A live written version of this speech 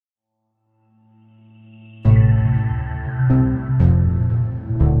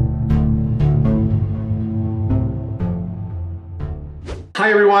Hi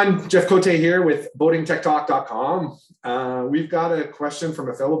everyone, Jeff Cote here with boatingtechtalk.com. We've got a question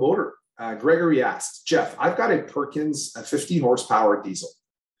from a fellow boater. Gregory asked, Jeff, I've got a Perkins 50 horsepower diesel.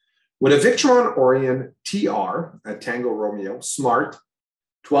 Would a Victron Orion-TR, a Tango Romeo Smart,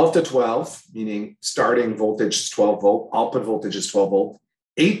 12 to 12, meaning starting voltage is 12 volt, output voltage is 12 volt,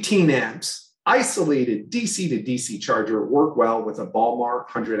 18 amps, isolated DC to DC charger work well with a Balmar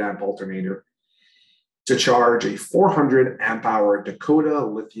 100 amp alternator to charge a 400 amp hour Dakota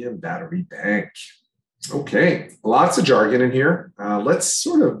lithium battery bank? Okay, lots of jargon in here. Let's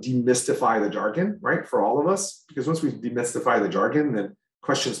sort of demystify the jargon, right, for all of us, because once we demystify the jargon, then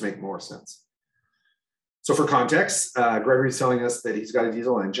questions make more sense. So for context, Gregory's telling us that he's got a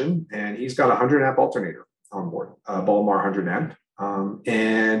diesel engine and he's got a 100 amp alternator on board, a Balmar 100 amp.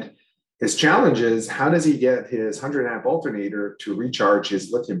 And his challenge is, how does he get his 100 amp alternator to recharge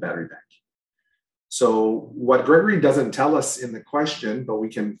his lithium battery bank? So what Gregory doesn't tell us in the question, but we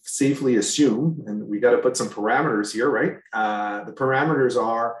can safely assume, and we got to put some parameters here, right? The parameters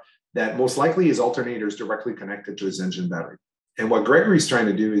are that most likely his alternator is directly connected to his engine battery. And what Gregory's trying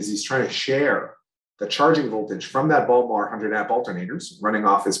to do is he's trying to share the charging voltage from that Balmar 100 amp alternators running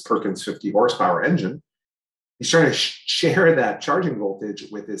off his Perkins 50 horsepower engine. He's trying to share that charging voltage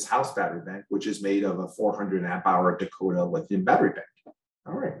with his house battery bank, which is made of a 400 amp hour Dakota lithium battery bank.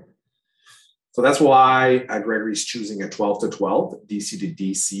 All right. So that's why Gregory's choosing a 12 to 12 DC to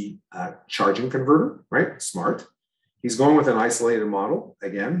DC charging converter, right? Smart. He's going with an isolated model.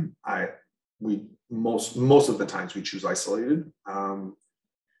 Again, most of the times we choose isolated.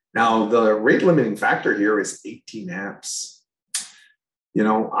 Now the rate limiting factor here is 18 amps. You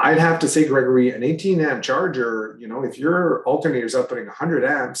know, I'd have to say, Gregory, an 18 amp charger, you know, if your alternator is outputting 100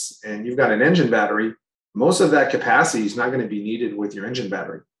 amps and you've got an engine battery, most of that capacity is not going to be needed with your engine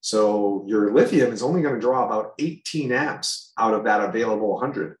battery. So your lithium is only going to draw about 18 amps out of that available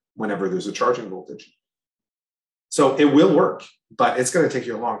 100 whenever there's a charging voltage. So it will work, but it's going to take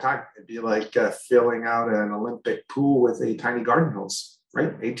you a long time. It'd be like filling out an Olympic pool with a tiny garden hose,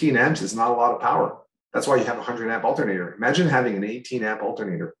 right? 18 amps is not a lot of power. That's why you have a 100 amp alternator. Imagine having an 18 amp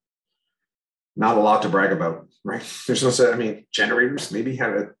alternator. Not a lot to brag about, right? There's no, I mean, generators maybe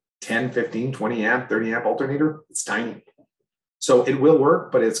have a 10, 15, 20 amp, 30 amp alternator. It's tiny. So it will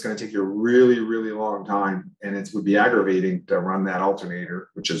work, but it's going to take you a really, really long time. And it would be aggravating to run that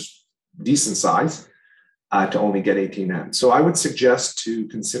alternator, which is decent size, to only get 18 amps. So I would suggest to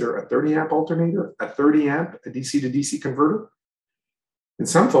consider a 30 amp alternator, a 30 amp, a DC to DC converter. And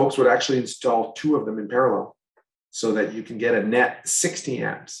some folks would actually install two of them in parallel so that you can get a net 60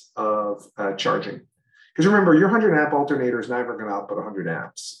 amps of charging. Because remember, your 100 amp alternator is never going to output 100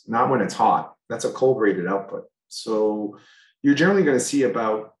 amps, not when it's hot. That's a cold rated output. So you're generally going to see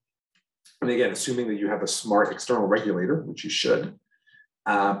about, and again, assuming that you have a smart external regulator, which you should.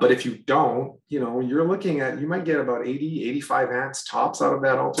 But if you don't, you know, you're looking at, you might get about 80, 85 amps tops out of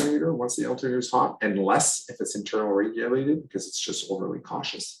that alternator once the alternator is hot, and less if it's internal regulated, because it's just overly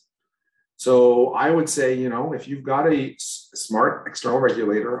cautious. So I would say, you know, if you've got a smart external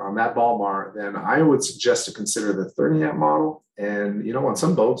regulator on that Balmar, then I would suggest to consider the 30 amp model. And, you know, on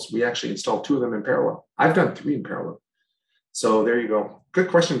some boats, we actually install two of them in parallel. I've done 3 in parallel. So there you go. Good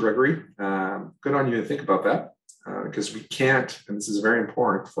question, Gregory. Good on you to think about that, because we can't, and this is very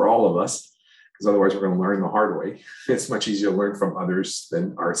important for all of us, because otherwise we're going to learn the hard way. It's much easier to learn from others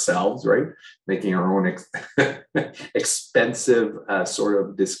than ourselves, right? Making our own expensive sort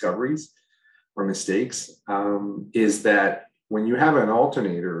of discoveries or mistakes, is that when you have an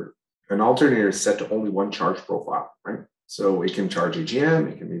alternator is set to only one charge profile, right? So it can charge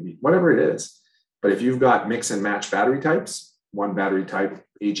AGM, it can maybe whatever it is. But if you've got mix and match battery types, one battery type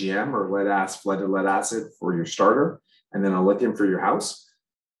AGM or flooded lead acid for your starter, and then a lithium for your house,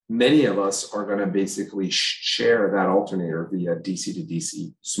 many of us are going to basically share that alternator via DC to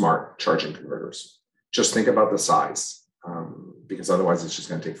DC smart charging converters. Just think about the size, because otherwise it's just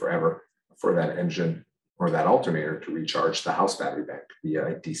going to take forever for that engine or that alternator to recharge the house battery bank via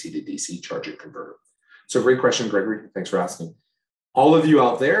a DC to DC charging converter. So great question, Gregory. Thanks for asking. All of you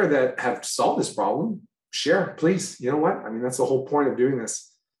out there that have solved this problem, share, please. You know what? I mean, that's the whole point of doing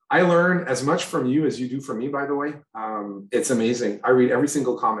this. I learn as much from you as you do from me, by the way. It's amazing. I read every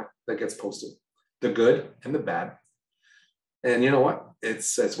single comment that gets posted, the good and the bad. And you know what?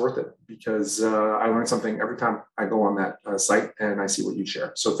 It's worth it, because I learn something every time I go on that site and I see what you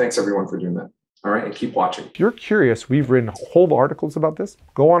share. So thanks everyone for doing that. All right, and keep watching. If you're curious, we've written whole articles about this.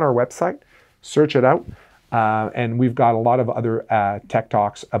 Go on our website, search it out. And we've got a lot of other tech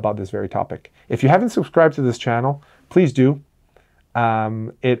talks about this very topic. If you haven't subscribed to this channel, please do.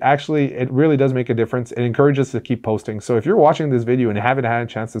 it really does make a difference. It encourages us to keep posting. So if you're watching this video and haven't had a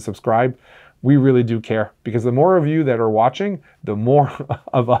chance to subscribe, we really do care, because the more of you that are watching, the more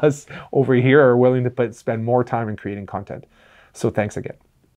of us over here are willing to spend more time in creating content. So thanks again.